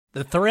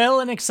The thrill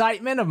and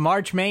excitement of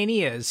March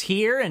Mania is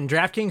here, and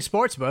DraftKings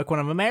Sportsbook, one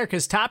of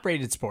America's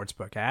top-rated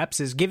sportsbook apps,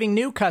 is giving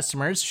new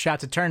customers a shot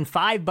to turn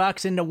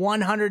 $5 into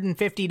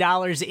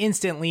 $150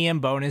 instantly in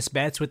bonus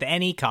bets with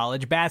any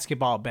college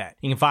basketball bet.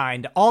 You can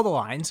find all the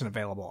lines and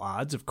available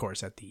odds, of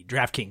course, at the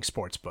DraftKings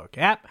Sportsbook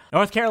app.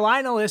 North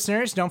Carolina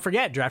listeners, don't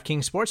forget,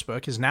 DraftKings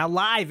Sportsbook is now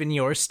live in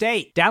your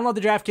state. Download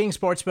the DraftKings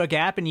Sportsbook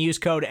app and use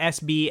code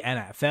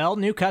SBNFL.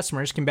 New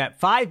customers can bet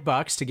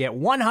 $5 to get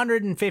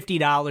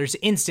 $150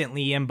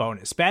 instantly in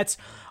bonus bets,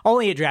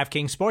 only at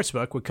DraftKings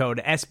Sportsbook with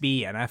code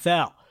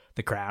SBNFL.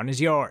 The crown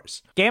is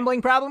yours.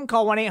 Gambling problem?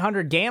 Call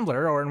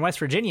 1-800-GAMBLER, or in West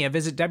Virginia,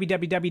 visit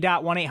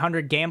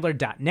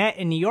www.1800gambler.net.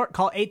 In New York,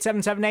 call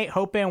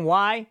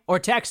 877-8-HOPE-NY or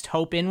text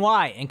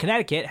HOPE-NY. In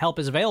Connecticut, help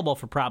is available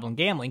for problem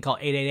gambling. Call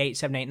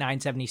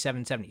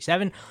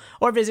 888-789-7777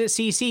 or visit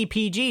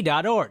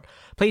ccpg.org.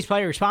 Please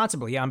play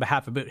responsibly on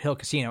behalf of Boot Hill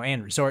Casino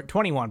and Resort.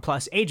 21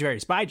 plus, age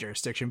varies by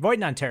jurisdiction. Void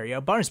in Ontario.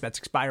 Bonus bets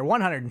expire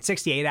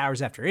 168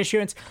 hours after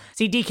issuance.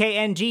 See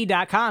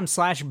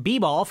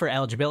dkng.com/bball for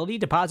eligibility,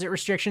 deposit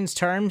restrictions,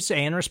 terms,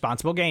 and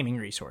responsible gaming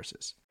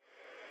resources.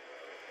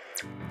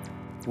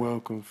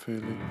 Welcome,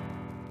 Philly,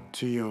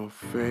 to your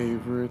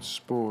favorite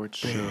sports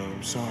show,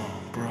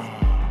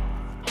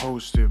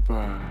 hosted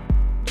by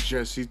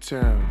Jesse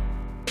Towne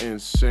and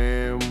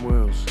Sam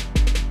Wilson.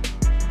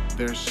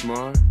 They're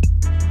smart,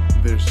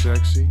 they're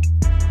sexy,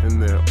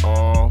 and they're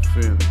all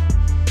Philly.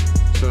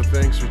 So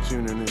thanks for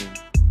tuning in,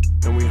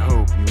 and we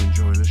hope you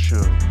enjoy the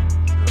show.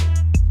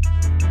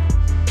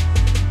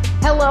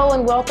 Hello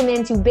and welcome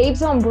into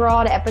Babes on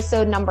Broad,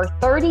 episode number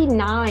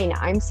 39.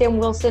 I'm Sam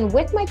Wilson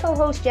with my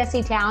co-host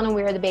Jesse Towne, and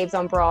we are the Babes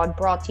on Broad,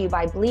 brought to you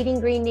by Bleeding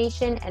Green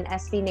Nation and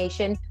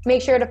SBNation.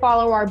 Make sure to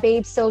follow our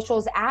Babes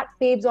socials at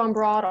Babes on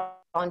Broad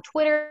on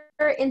Twitter,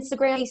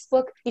 Instagram,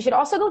 Facebook. You should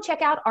also go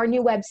check out our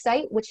new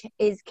website, which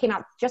came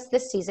out just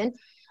this season,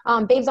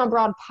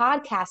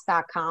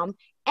 babesonbroadpodcast.com.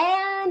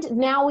 And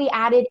now we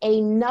added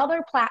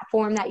another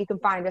platform that you can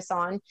find us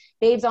on,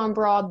 Babes on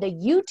Broad, the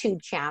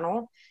YouTube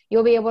channel.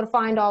 You'll be able to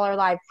find all our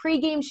live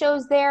pregame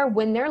shows there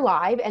when they're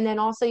live. And then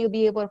also you'll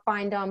be able to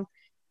find them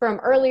from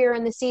earlier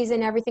in the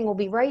season. Everything will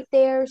be right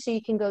there, so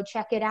you can go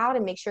check it out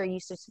and make sure you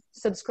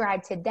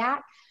subscribe to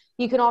that.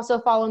 You can also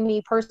follow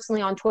me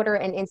personally on Twitter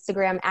and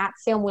Instagram at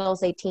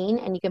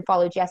SamWills18. And you can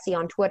follow Jesse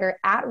on Twitter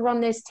at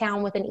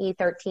RunThisTown with an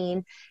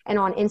E13. And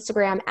on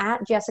Instagram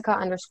at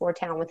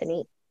Jessica_Town with an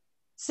E.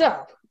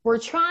 So we're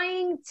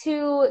trying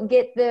to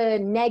get the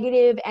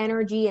negative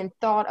energy and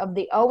thought of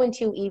the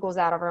 0-2 Eagles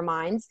out of our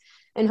minds.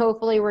 And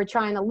hopefully we're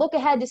trying to look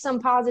ahead to some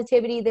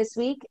positivity this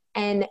week.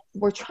 And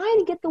we're trying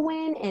to get the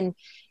win and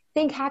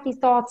think happy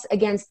thoughts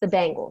against the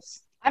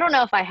Bengals. I don't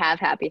know if I have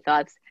happy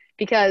thoughts,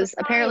 because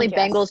apparently Jess.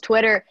 Bengals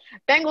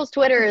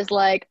Twitter is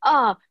like,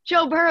 oh,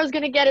 Joe Burrow's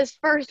going to get his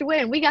first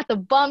win. We got the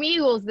bum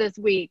Eagles this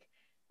week.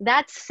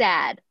 That's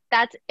sad.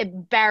 That's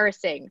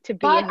embarrassing to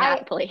be in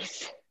that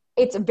place.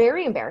 It's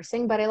very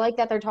embarrassing, but I like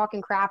that they're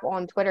talking crap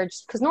on Twitter,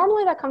 just because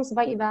normally that comes to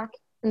bite you back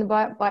in the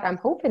butt, but I'm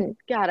hoping.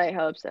 God, I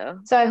hope so.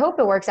 So I hope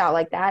it works out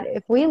like that.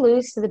 If we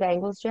lose to the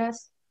Bengals,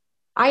 Jess,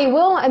 I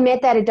will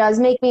admit that it does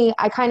make me,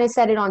 I kind of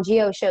said it on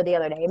Gio's show the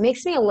other day, it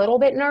makes me a little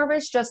bit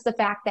nervous, just the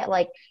fact that,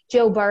 like,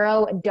 Joe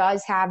Burrow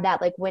does have that,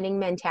 like, winning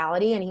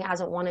mentality, and he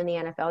hasn't won in the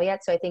NFL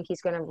yet, so I think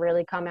he's going to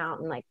really come out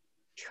and, like,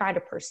 try to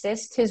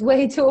persist his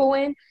way to a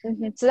win.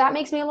 Mm-hmm. So that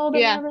makes me a little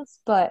bit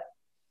nervous, but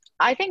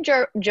I think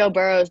Joe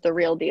Burrow is the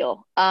real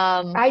deal.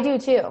 I do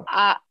too.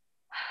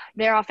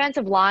 Their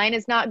offensive line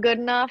is not good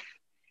enough,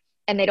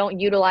 and they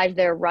don't utilize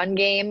their run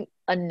game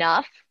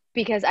enough,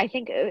 because I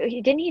think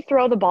didn't he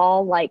throw the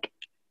ball like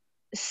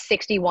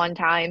 61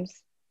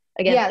 times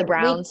against the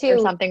Browns or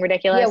something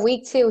ridiculous? Yeah,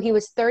 week 2 he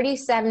was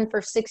 37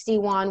 for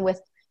 61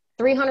 with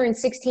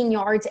 316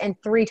 yards and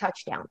 3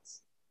 touchdowns.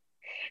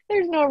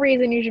 There's no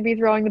reason you should be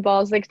throwing the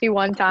ball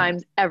 61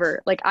 times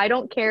ever. Like, I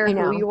don't care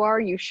who you are.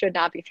 You should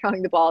not be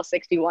throwing the ball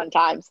 61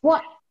 times.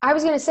 Well, I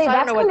was going to say, so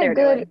that's kind of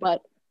good. Doing,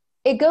 but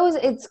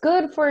it's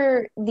good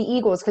for the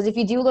Eagles, because if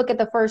you do look at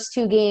the first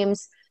 2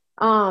 games,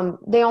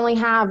 they only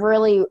have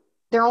really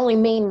their only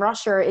main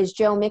rusher is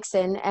Joe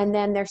Mixon. And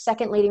then their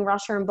second leading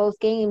rusher in both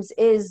games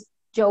is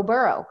Joe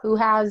Burrow, who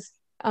has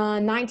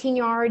 19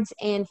 yards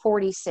and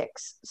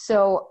 46.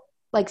 So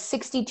like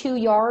 62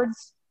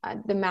 yards.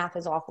 The math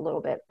is off a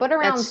little bit, but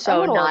around that's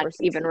so not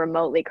even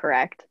remotely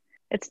correct.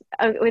 It's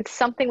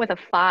something with a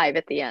 5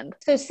 at the end.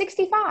 So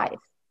 65.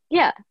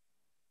 Yeah,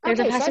 has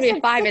to be a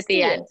 5 at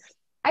the end.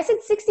 I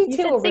said 62.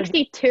 You said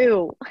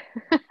 62.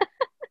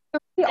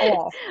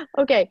 Off.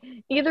 Okay.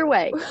 Either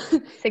way,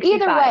 65.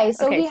 Either way,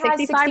 so okay, he has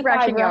 65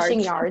 rushing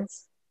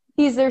yards.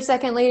 He's their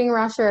second leading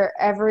rusher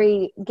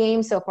every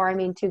game so far. I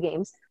mean, 2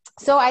 games.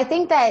 So I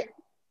think that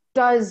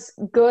does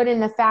good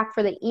in the fact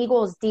for the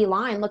Eagles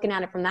D-line, looking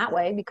at it from that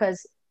way,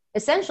 because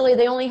essentially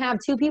they only have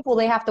 2 people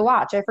they have to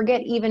watch. I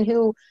forget even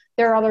who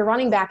their other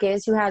running back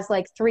is, who has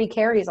like 3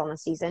 carries on the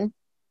season.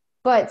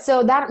 But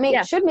so that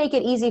should make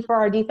it easy for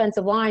our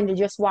defensive line to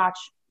just watch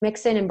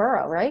Mixon and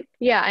Burrow, right?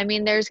 Yeah, I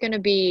mean, there's going to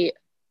be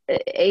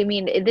I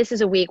mean, this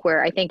is a week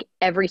where I think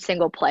every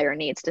single player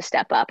needs to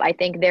step up. I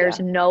think there's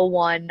no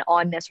one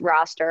on this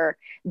roster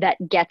that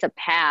gets a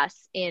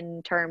pass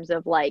in terms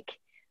of like,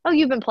 oh,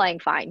 you've been playing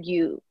fine.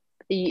 You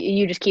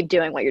just keep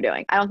doing what you're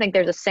doing. I don't think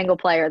there's a single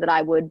player that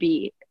I would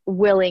be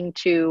willing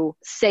to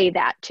say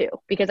that to,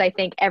 because I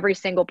think every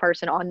single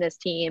person on this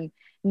team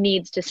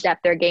needs to step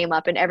their game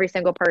up, and every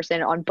single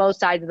person on both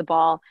sides of the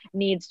ball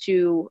needs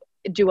to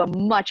do a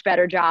much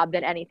better job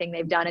than anything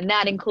they've done. And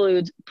that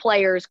includes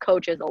players,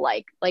 coaches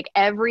alike. Like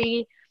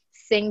every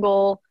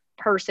single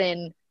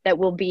person that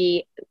will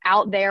be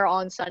out there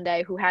on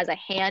Sunday who has a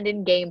hand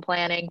in game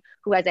planning,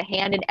 who has a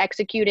hand in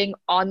executing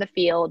on the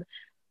field,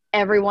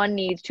 everyone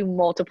needs to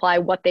multiply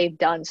what they've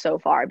done so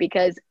far,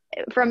 because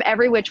from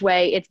every which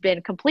way, it's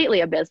been completely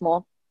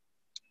abysmal.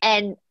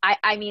 And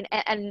I mean,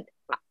 and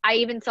I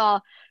even saw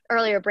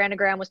earlier, Brandon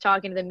Graham was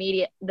talking to the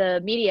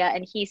media,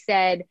 and he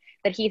said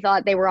that he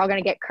thought they were all going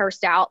to get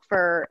cursed out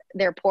for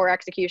their poor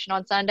execution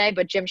on Sunday,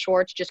 but Jim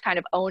Schwartz just kind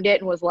of owned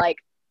it and was like,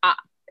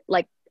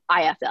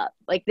 I effed up.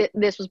 Like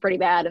this was pretty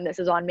bad, and this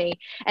is on me.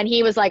 And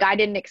he was like, I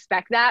didn't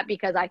expect that,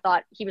 because I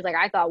thought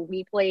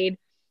we played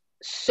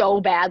so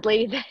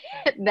badly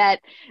that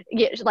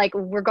like,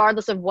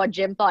 regardless of what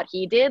Jim thought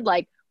he did,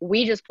 like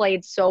we just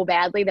played so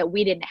badly that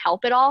we didn't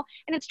help at all.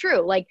 And it's true.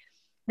 Like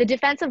the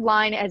defensive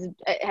line has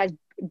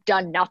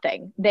done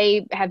nothing.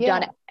 They have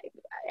done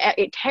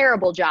a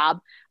terrible job.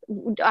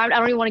 I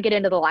don't even want to get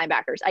into the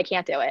linebackers. I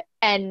can't do it.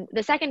 And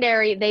the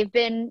secondary, they've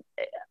been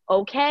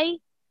okay,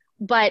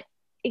 but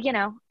you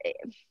know,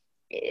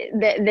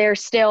 they're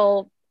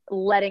still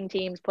letting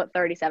teams put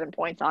 37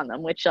 points on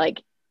them, which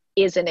like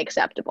isn't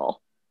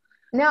acceptable.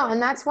 No,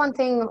 and that's one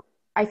thing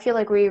I feel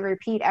like we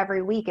repeat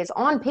every week is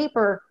on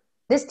paper,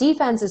 this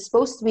defense is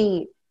supposed to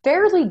be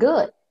fairly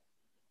good.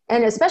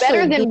 And especially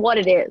better than what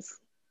it is.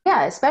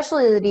 Yeah,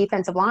 especially the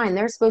defensive line.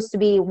 They're supposed to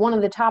be one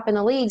of the top in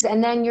the leagues,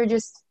 and then you're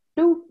just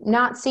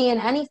not seeing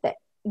anything.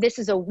 This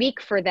is a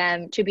week for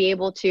them to be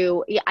able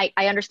to – I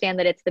understand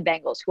that it's the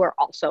Bengals who are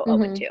also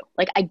 0-2.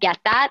 Like, I get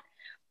that,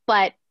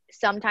 but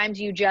sometimes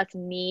you just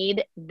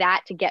need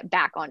that to get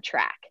back on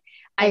track.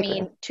 I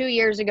mean, 2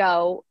 years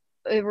ago,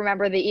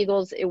 remember the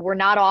Eagles were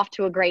not off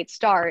to a great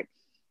start,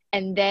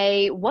 and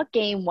what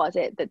game was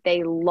it that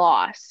they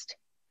lost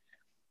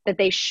that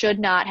they should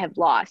not have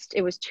lost?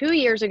 It was 2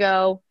 years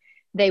ago.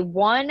 They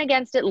won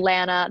against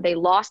Atlanta. They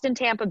lost in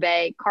Tampa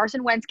Bay.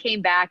 Carson Wentz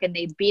came back and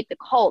they beat the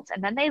Colts.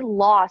 And then they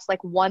lost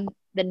one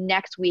the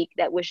next week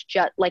that was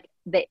just like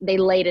they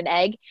laid an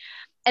egg.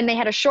 And they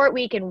had a short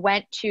week and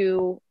went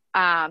to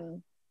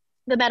the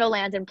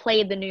Meadowlands and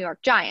played the New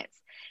York Giants.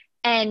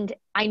 And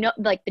I know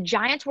like the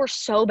Giants were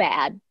so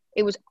bad.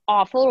 It was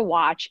awful to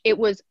watch. It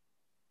was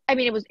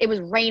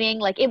raining,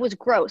 like it was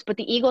gross, but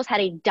the Eagles had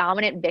a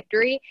dominant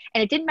victory,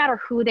 and it didn't matter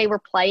who they were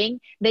playing.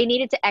 They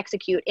needed to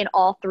execute in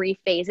all three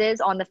phases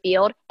on the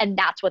field, and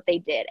that's what they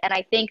did. And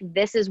I think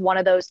this is one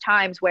of those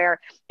times where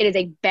it is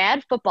a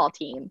bad football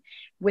team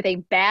with a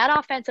bad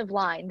offensive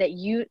line that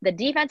the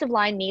defensive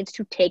line needs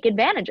to take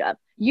advantage of.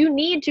 You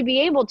need to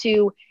be able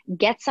to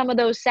get some of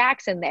those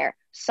sacks in there,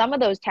 some of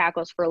those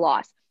tackles for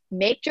loss.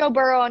 Make Joe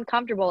Burrow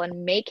uncomfortable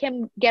and make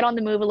him get on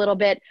the move a little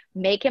bit,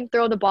 make him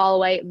throw the ball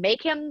away,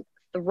 make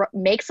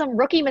some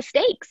rookie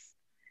mistakes.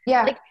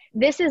 Yeah. Like,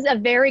 this is a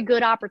very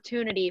good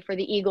opportunity for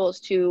the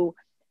Eagles to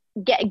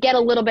get a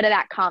little bit of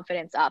that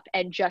confidence up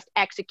and just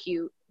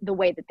execute the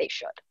way that they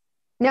should.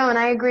 No, and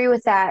I agree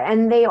with that.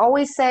 And they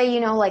always say,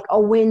 like a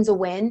win's a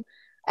win.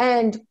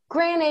 And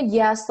granted,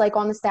 yes, like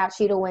on the stat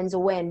sheet, a win's a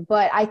win.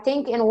 But I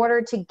think in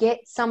order to get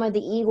some of the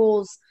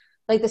Eagles,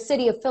 like the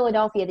city of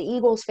Philadelphia, the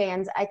Eagles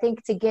fans, I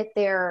think to get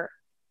their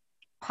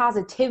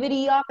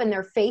positivity up and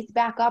their faith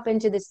back up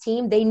into this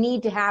team, they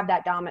need to have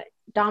that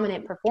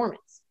dominant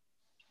performance.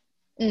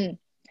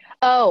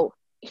 Oh,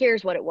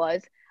 here's what it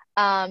was.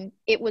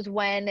 It was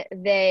when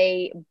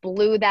they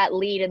blew that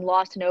lead and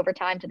lost in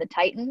overtime to the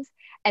Titans,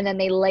 and then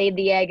they laid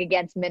the egg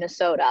against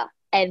Minnesota.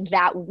 And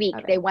that week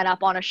they went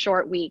up on a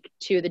short week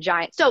to the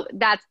Giants. So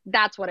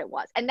that's what it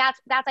was. And that's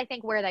I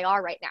think where they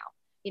are right now.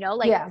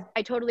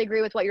 I totally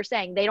agree with what you're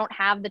saying. They don't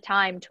have the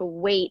time to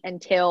wait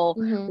until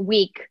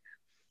week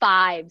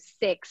 5,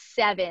 6,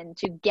 7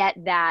 to get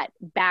that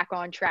back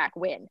on track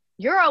win.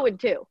 You're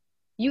 0-2.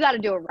 You got to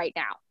do it right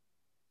now.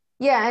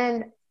 Yeah,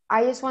 and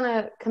I just want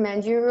to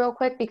commend you real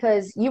quick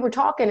because you were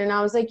talking and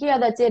I was like, yeah,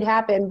 that did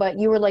happen, but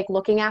you were like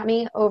looking at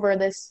me over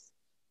this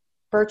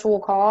virtual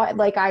call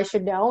like I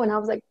should know, and I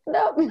was like,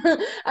 nope.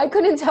 I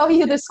couldn't tell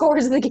you the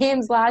scores of the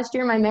games last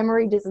year. My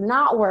memory does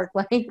not work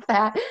like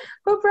that.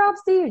 But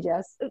props to you,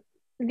 Jess.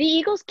 The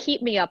Eagles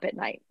keep me up at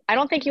night. I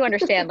don't think you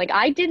understand. Like,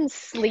 I didn't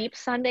sleep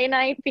Sunday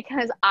night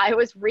because I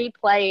was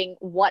replaying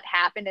what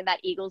happened in that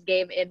Eagles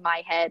game in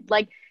my head.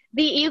 Like,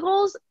 the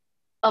Eagles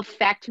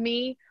affect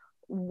me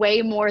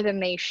way more than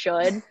they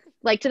should.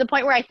 Like, to the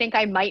point where I think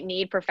I might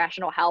need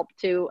professional help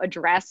to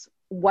address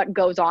what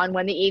goes on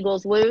when the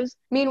Eagles lose.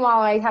 Meanwhile,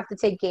 I have to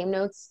take game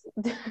notes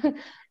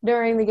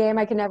during the game.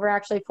 I can never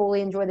actually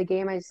fully enjoy the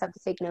game. I just have to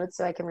take notes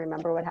so I can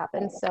remember what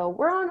happened. So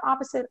we're on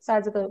opposite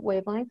sides of the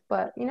wavelength,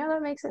 but that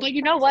makes it. But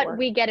you know what?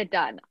 We get it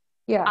done.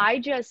 Yeah.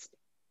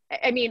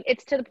 I mean,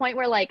 it's to the point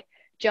where like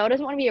Joe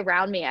doesn't want to be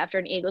around me after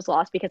an Eagles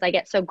loss because I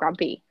get so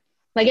grumpy.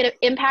 Like it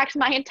impacts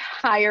my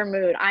entire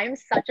mood. I'm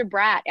such a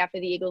brat after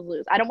the Eagles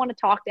lose. I don't want to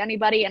talk to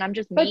anybody and I'm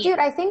just mean. But dude,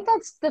 I think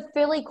that's the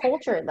Philly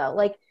culture though.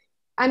 Like,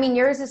 I mean,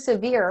 yours is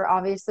severe,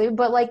 obviously,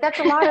 but like that's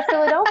a lot of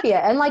Philadelphia.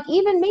 And like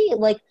even me,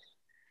 like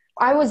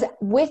I was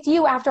with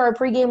you after our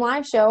pregame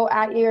live show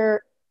at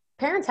your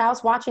parents'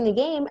 house watching the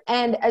game.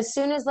 And as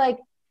soon as like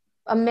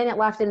a minute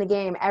left in the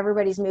game,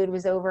 everybody's mood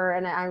was over.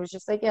 And I was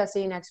just like, yeah,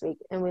 see you next week.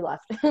 And we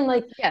left.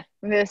 Like, yeah,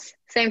 this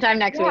same time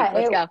next week.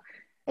 Let's go.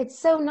 It's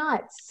so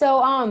nuts.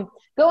 So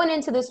going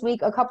into this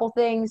week, a couple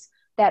things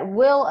that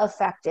will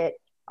affect it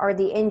are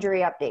the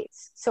injury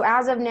updates. So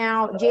as of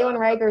now, Jalen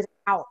Reagor's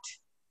out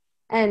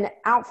and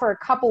out for a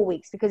couple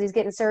weeks because he's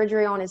getting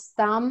surgery on his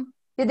thumb.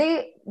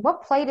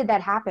 What play did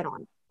that happen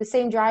on? The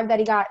same drive that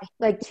he got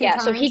like two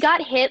times? So he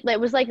got hit. It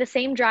was like the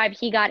same drive.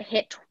 He got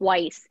hit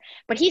twice,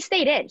 but he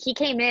stayed in. He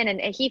came in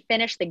and he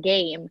finished the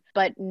game.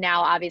 But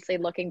now obviously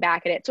looking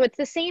back at it. So it's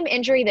the same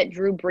injury that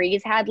Drew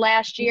Brees had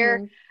last year.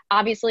 Mm-hmm.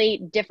 Obviously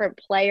different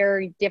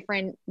player,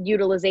 different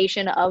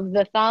utilization of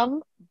the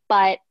thumb,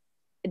 but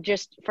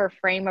just for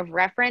frame of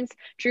reference,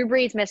 Drew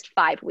Brees missed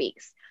 5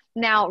 weeks.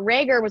 Now,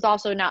 Reagor was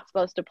also not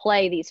supposed to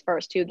play these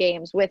first 2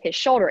 games with his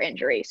shoulder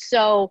injury.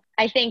 So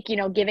I think,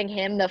 giving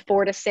him the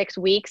 4 to 6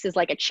 weeks is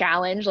like a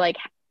challenge. Like,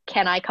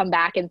 can I come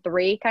back in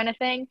 3 kind of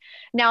thing?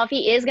 Now, if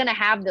he is going to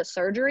have the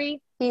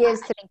surgery, I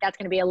think that's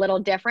going to be a little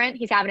different.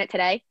 He's having it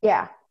today.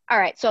 Yeah. All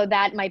right. So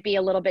that might be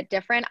a little bit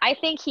different. I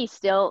think he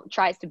still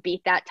tries to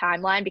beat that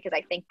timeline because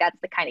I think that's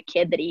the kind of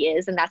kid that he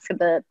is. And that's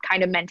the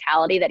kind of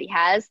mentality that he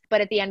has.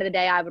 But at the end of the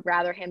day, I would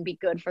rather him be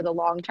good for the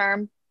long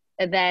term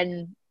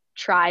than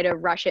try to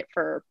rush it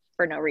for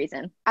no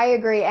reason. I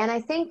agree. And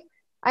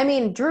I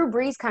mean, Drew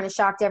Brees kind of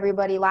shocked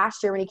everybody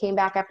last year when he came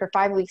back after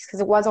 5 weeks because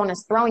it was on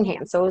his throwing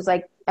hand. So it was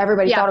like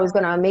everybody thought it was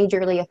going to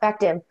majorly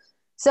affect him.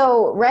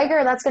 So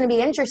Reagor, that's going to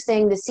be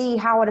interesting to see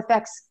how it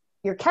affects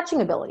your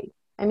catching ability.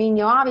 I mean,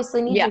 you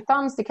obviously need your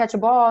thumbs to catch a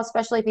ball,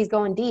 especially if he's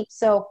going deep.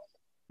 So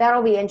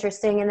that'll be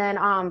interesting. And then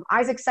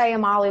Isaac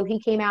Sayamalu, he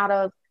came out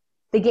of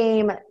the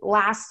game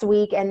last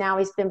week, and now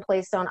he's been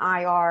placed on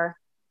IR.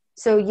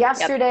 So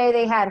yesterday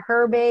they had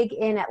Herbig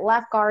in at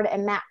left guard,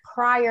 and Matt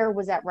Pryor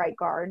was at right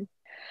guard.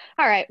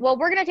 All right. Well,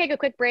 we're going to take a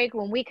quick break.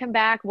 When we come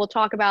back, we'll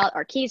talk about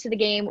our keys to the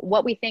game,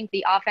 what we think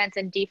the offense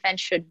and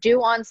defense should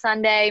do on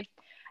Sunday,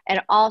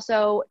 and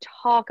also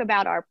talk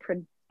about our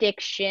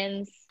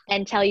predictions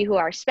and tell you who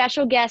our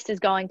special guest is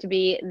going to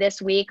be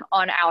this week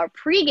on our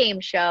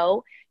pregame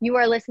show. You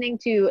are listening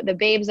to the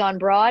Babes on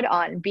Broad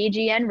on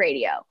BGN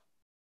Radio.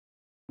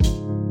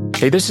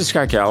 Hey, this is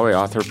Scott Galloway,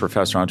 author,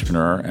 professor,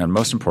 entrepreneur, and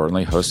most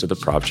importantly, host of the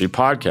Prop G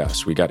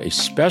podcast. We got a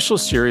special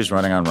series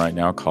running on right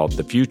now called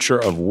The Future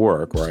of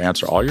Work, where I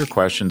answer all your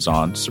questions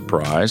on,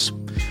 surprise,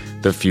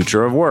 the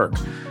future of work.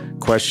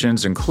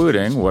 Questions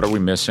including, what are we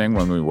missing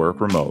when we work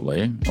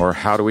remotely? Or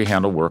how do we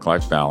handle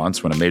work-life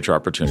balance when a major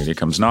opportunity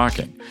comes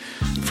knocking?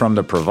 From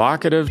the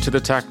provocative to the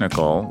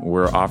technical,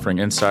 we're offering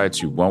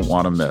insights you won't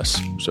want to miss.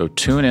 So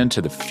tune in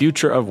to The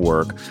Future of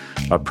Work,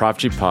 a Prop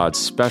G Pod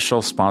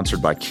special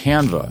sponsored by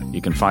Canva. You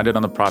can find it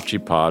on the Prop G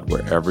Pod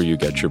wherever you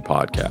get your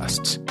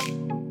podcasts.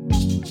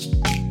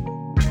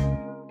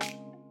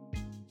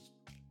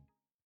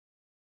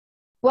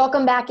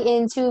 Welcome back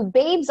into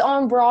Babes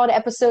on Broad,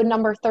 episode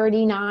number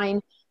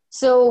 39.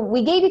 So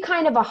we gave you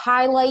kind of a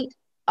highlight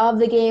of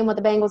the game, what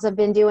the Bengals have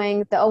been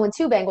doing, the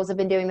 0-2 Bengals have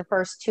been doing the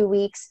first 2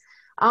 weeks.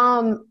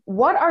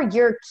 What are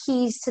your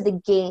keys to the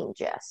game,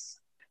 Jess?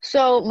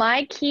 So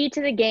my key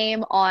to the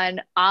game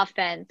on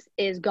offense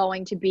is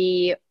going to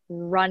be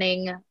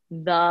running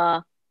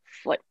the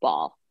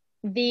football.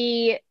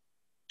 The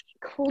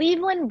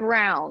Cleveland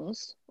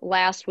Browns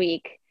last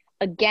week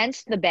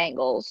against the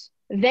Bengals,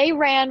 they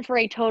ran for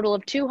a total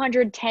of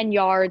 210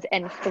 yards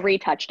and 3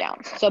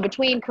 touchdowns. So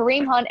between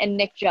Kareem Hunt and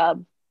Nick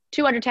Chubb,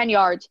 210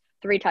 yards,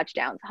 3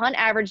 touchdowns. Hunt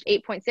averaged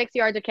 8.6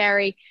 yards a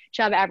carry.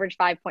 Chubb averaged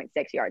 5.6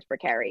 yards per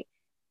carry.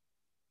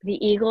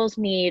 The Eagles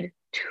need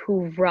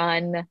to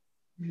run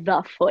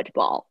the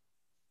football.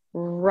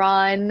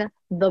 Run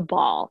the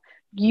ball.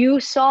 You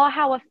saw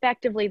how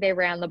effectively they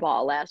ran the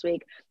ball last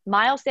week.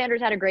 Miles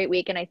Sanders had a great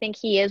week, and I think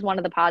he is one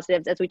of the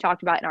positives, as we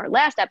talked about in our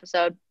last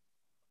episode.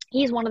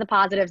 He's one of the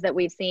positives that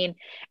we've seen.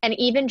 And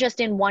even just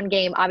in one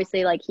game,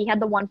 obviously, like he had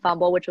the one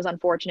fumble, which was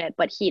unfortunate,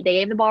 but they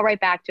gave the ball right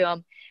back to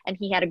him and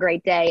he had a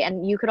great day.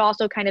 And you could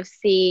also kind of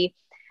see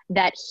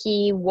that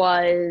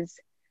he's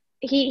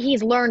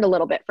learned a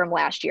little bit from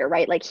last year,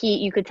 right? Like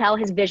you could tell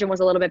his vision was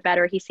a little bit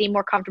better. He seemed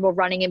more comfortable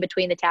running in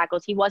between the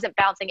tackles. He wasn't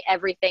bouncing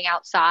everything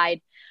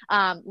outside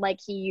like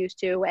he used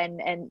to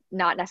and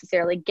not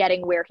necessarily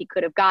getting where he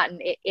could have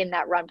gotten in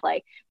that run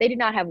play. They did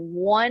not have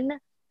one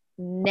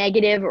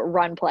negative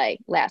run play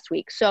last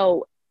week.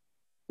 So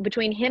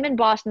between him and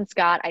Boston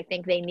Scott, I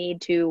think they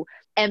need to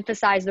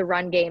emphasize the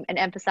run game and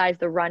emphasize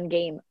the run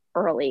game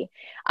early.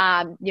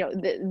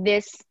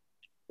 This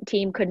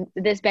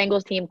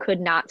Bengals team could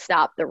not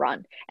stop the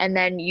run. And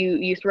then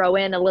you throw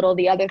in a little of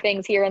the other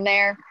things here and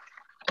there,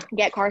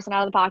 get Carson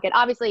out of the pocket.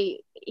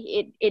 Obviously,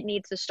 it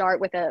needs to start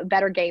with a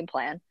better game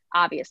plan,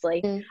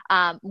 obviously.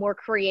 More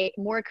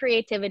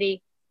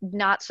creativity,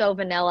 not so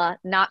vanilla,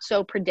 not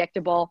so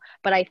predictable.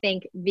 But I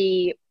think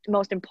the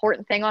most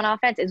important thing on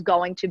offense is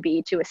going to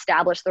be to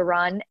establish the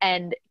run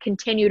and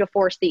continue to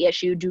force the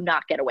issue. Do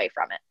not get away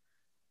from it.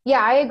 Yeah,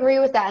 I agree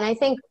with that. And I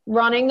think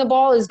running the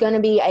ball is going to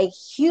be a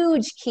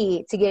huge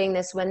key to getting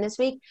this win this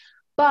week.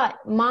 But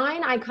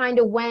mine, I kind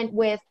of went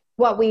with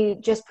what we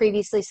just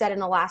previously said in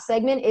the last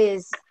segment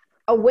is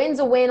a win's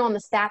a win on the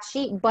stat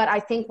sheet, but I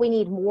think we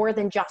need more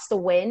than just a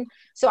win.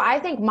 So I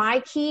think my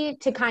key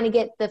to kind of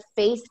get the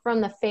faith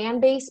from the fan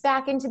base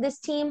back into this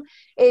team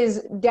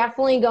is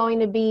definitely going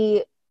to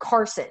be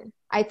Carson.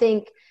 I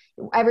think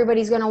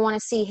everybody's going to want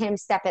to see him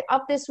step it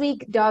up this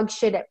week. Doug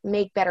should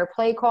make better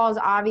play calls,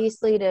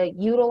 obviously, to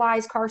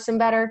utilize Carson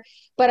better.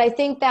 But I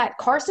think that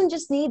Carson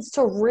just needs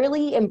to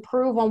really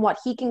improve on what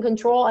he can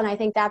control, and I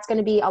think that's going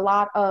to be a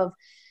lot of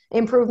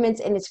improvements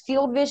in his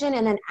field vision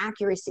and then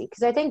accuracy,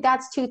 because I think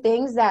that's two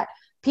things that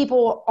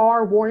people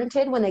are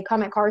warranted when they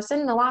come at Carson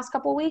in the last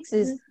couple of weeks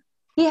is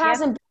he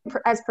hasn't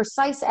been as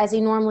precise as he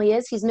normally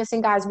is. He's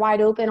missing guys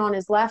wide open on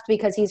his left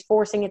because he's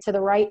forcing it to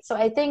the right. So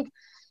I think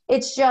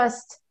it's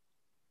just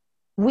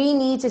we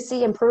need to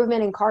see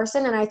improvement in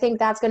Carson, and I think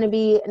that's going to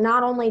be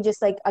not only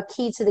just like a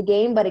key to the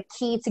game, but a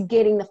key to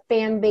getting the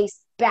fan base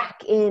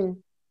back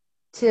in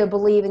to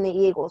believe in the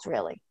Eagles,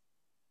 really.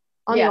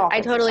 Yeah, I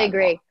totally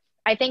agree.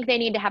 I think they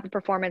need to have a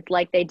performance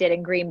like they did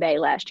in Green Bay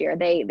last year.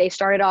 They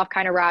started off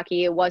kind of rocky.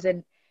 You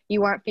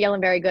weren't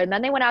feeling very good. And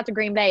then they went out to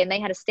Green Bay and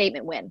they had a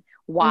statement win.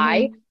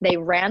 Why? They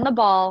ran the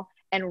ball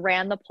and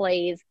ran the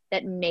plays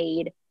that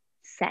made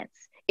sense.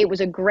 It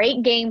was a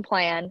great game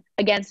plan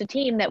against a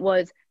team that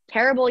was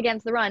terrible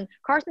against the run.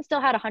 Carson still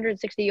had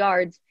 160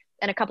 yards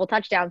and a couple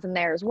touchdowns in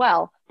there as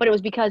well. But it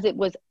was because it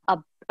was a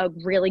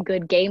really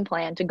good game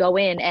plan to go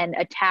in and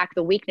attack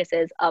the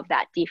weaknesses of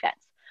that defense.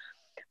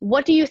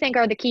 What do you think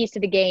are the keys to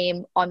the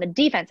game on the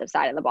defensive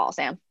side of the ball,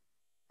 Sam?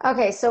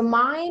 Okay, so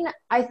mine,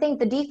 I think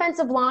the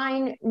defensive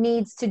line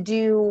needs to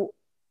do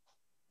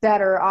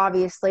better,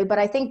 obviously, but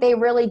I think they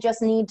really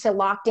just need to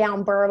lock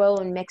down Burrow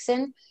and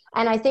Mixon,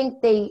 and I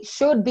think they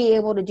should be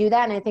able to do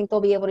that, and I think they'll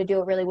be able to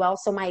do it really well.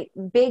 So my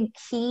big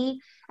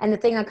key and the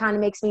thing that kind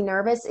of makes me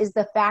nervous is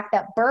the fact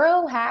that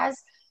Burrow has,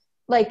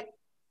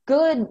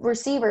 good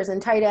receivers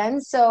and tight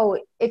ends. So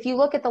if you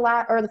look at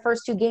the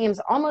first two games,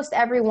 almost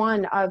every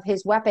one of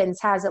his weapons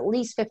has at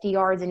least 50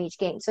 yards in each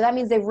game. So that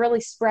means they've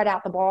really spread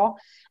out the ball,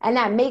 and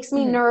that makes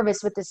me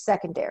nervous with the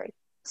secondary.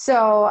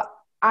 So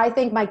I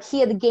think my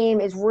key of the game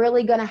is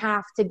really going to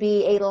have to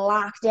be a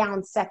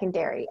lockdown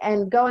secondary.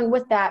 And going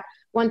with that,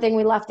 one thing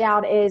we left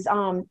out is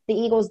the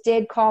Eagles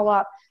did call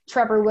up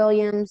Trevor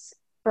Williams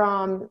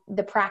from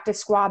the practice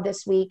squad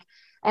this week,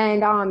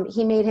 and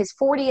he made his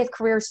 40th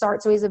career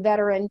start, so he's a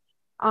veteran.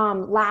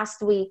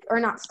 Last week, or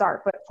not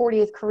start, but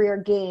 40th career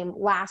game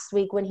last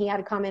week when he had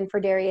to come in for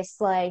Darius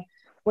Slay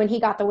when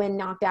he got the win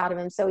knocked out of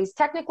him. So he's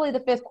technically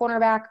the fifth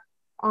cornerback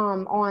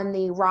on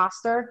the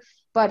roster,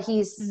 but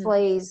he's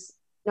Slay's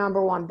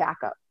number one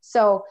backup.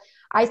 So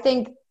I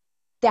think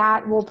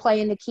that will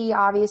play into key.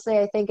 Obviously,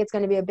 I think it's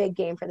going to be a big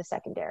game for the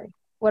secondary.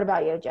 What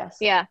about you, Jess?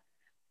 Yeah.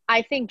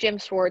 I think Jim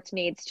Schwartz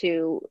needs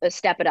to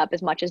step it up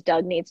as much as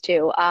Doug needs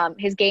to.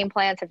 His game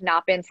plans have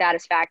not been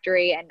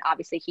satisfactory, and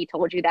obviously he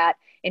told you that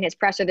in his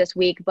presser this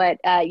week. But,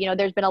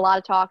 there's been a lot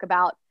of talk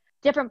about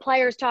different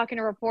players talking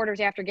to reporters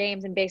after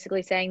games and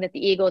basically saying that the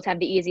Eagles have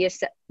the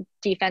easiest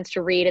defense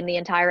to read in the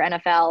entire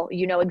NFL.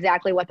 You know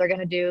exactly what they're going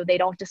to do. They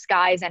don't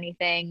disguise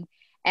anything,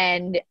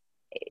 and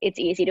it's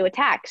easy to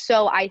attack.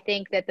 So I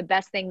think that the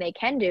best thing they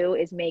can do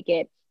is make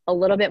it a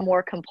little bit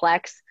more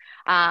complex.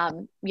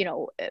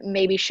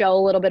 Maybe show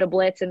a little bit of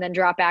blitz and then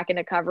drop back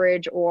into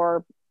coverage,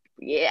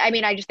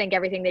 I just think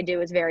everything they do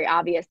is very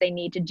obvious. They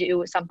need to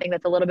do something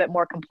that's a little bit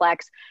more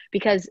complex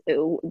because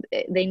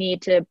they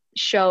need to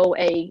show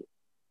a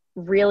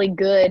really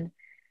good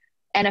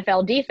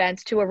NFL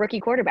defense to a rookie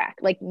quarterback.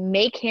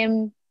 Make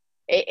him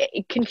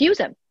confuse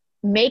him,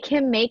 make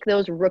him make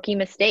those rookie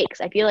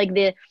mistakes. I feel like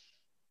the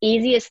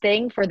easiest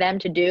thing for them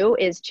to do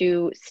is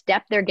to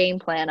step their game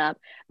plan up,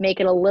 make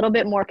it a little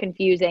bit more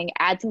confusing,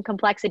 add some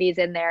complexities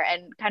in there.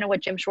 And kind of what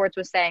Jim Schwartz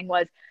was saying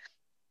was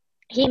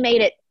he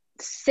made it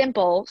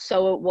simple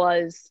so it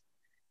was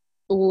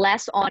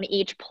less on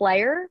each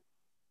player,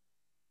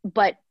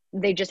 but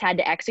they just had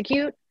to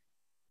execute.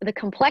 The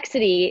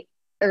complexity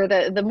or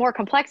the more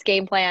complex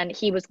game plan,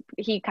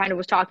 he kind of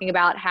was talking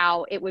about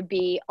how it would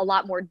be a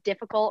lot more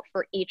difficult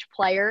for each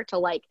player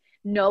to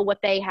know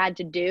what they had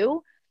to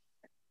do.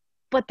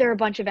 But they're a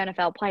bunch of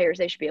NFL players.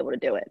 They should be able to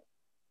do it.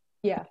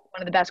 Yeah.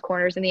 One of the best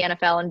corners in the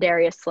NFL, and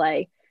Darius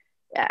Slay.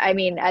 I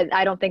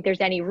don't think there's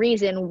any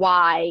reason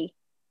why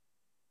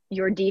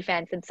your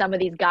defense and some of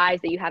these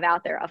guys that you have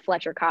out there, a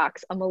Fletcher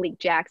Cox, a Malik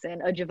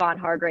Jackson, a Javon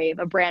Hargrave,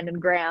 a Brandon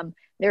Graham.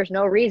 There's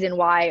no reason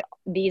why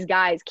these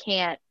guys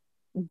can't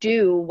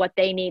do what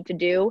they need to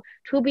do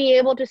to be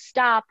able to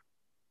stop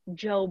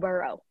Joe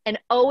Burrow. An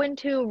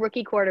 0-2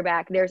 rookie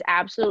quarterback, there's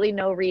absolutely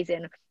no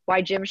reason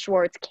why Jim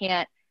Schwartz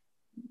can't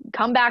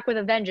come back with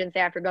a vengeance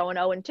after going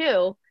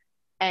 0-2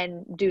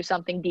 and do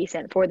something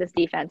decent for this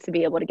defense to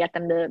be able to get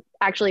them to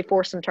actually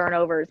force some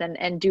turnovers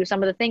and do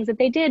some of the things that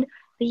they did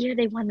the year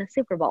they won the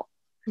Super Bowl.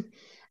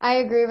 I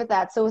agree with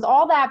that. So with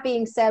all that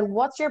being said,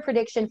 what's your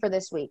prediction for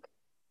this week?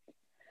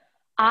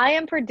 I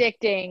am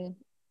predicting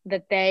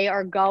that they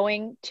are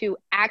going to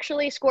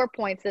actually score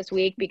points this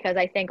week because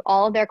I think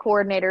all of their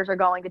coordinators are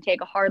going to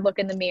take a hard look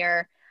in the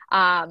mirror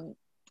and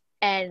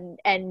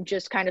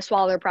just kind of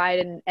swallow their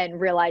pride and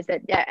realize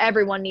that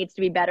everyone needs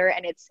to be better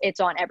and it's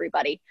on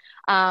everybody.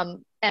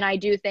 And I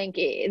do think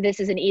this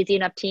is an easy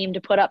enough team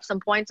to put up some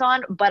points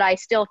on, but I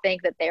still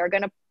think that they are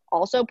going to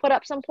also put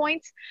up some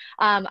points.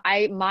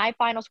 My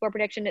final score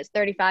prediction is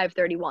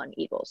 35-31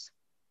 Eagles.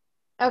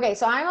 Okay,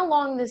 so I'm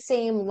along the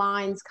same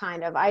lines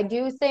kind of. I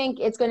do think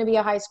it's going to be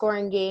a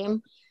high-scoring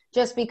game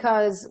just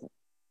because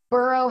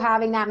Burrow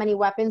having that many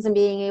weapons and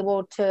being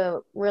able to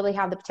really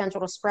have the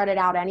potential to spread it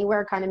out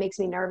anywhere kind of makes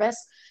me nervous.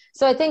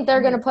 So I think they're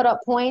going to put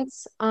up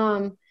points.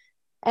 And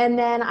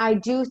then I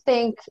do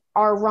think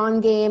our run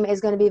game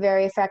is going to be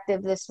very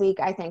effective this week.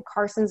 I think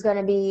Carson's going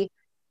to be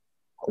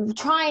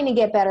trying to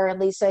get better at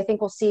least. So I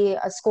think we'll see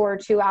a score or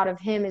two out of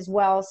him as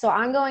well. So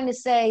I'm going to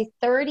say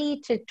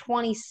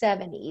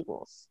 30-27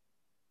 Eagles.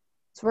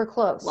 So we're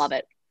close. Love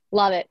it.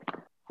 Love it.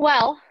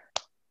 Well,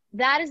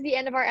 that is the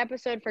end of our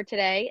episode for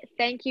today.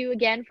 Thank you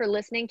again for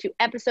listening to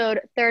episode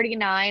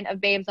 39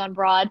 of Babes on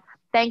Broad.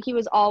 Thank you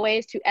as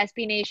always to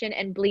SBNation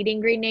and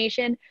Bleeding Green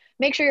Nation.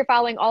 Make sure you're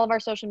following all of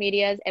our social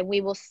medias, and we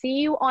will see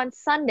you on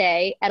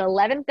Sunday at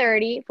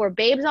 11:30 for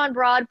Babes on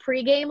Broad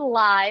pregame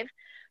live.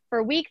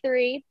 For week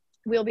 3,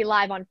 we'll be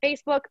live on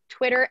Facebook,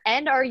 Twitter,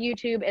 and our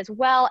YouTube as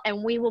well,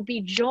 and we will be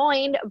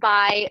joined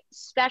by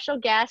special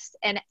guest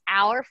and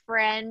our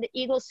friend,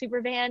 Eagles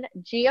superfan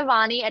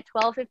Giovanni at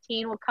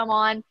 12:15 will come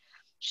on,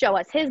 show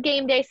us his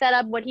game day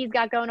setup, what he's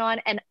got going on,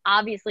 and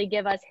obviously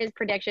give us his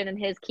prediction and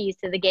his keys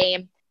to the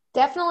game.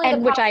 Definitely.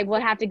 And which I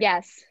will have to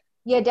guess.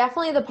 Yeah,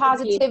 definitely the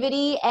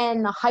positivity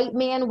and the hype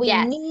man we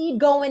need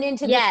going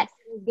into this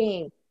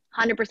game.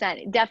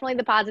 100%. Definitely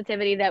the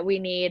positivity that we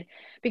need,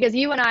 because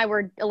you and I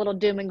were a little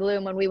doom and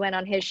gloom when we went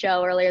on his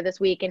show earlier this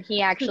week, and he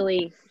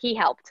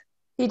helped.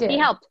 He did. He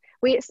helped.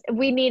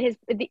 We need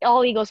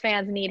all Eagles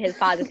fans need his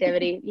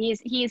positivity.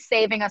 He's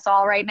saving us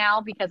all right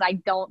now, because I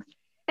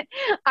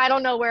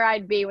don't know where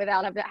I'd be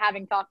without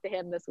having talked to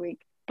him this week.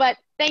 But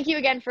thank you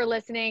again for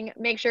listening.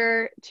 Make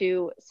sure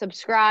to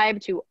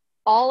subscribe to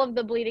all of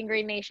the Bleeding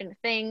Green Nation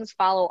things.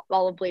 Follow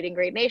all of Bleeding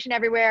Green Nation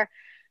everywhere.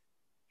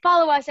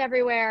 Follow us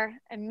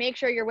everywhere, and make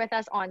sure you're with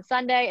us on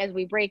Sunday as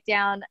we break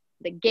down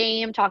the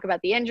game, talk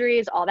about the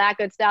injuries, all that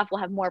good stuff.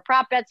 We'll have more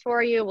prop bets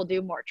for you. We'll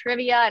do more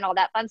trivia and all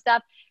that fun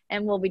stuff,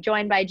 and we'll be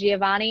joined by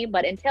Giovanni.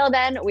 But until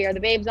then, we are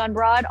the Babes on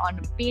Broad on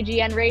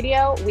BGN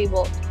Radio. We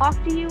will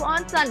talk to you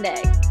on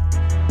Sunday.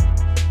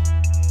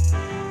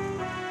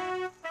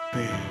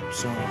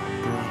 Babes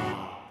on Broad.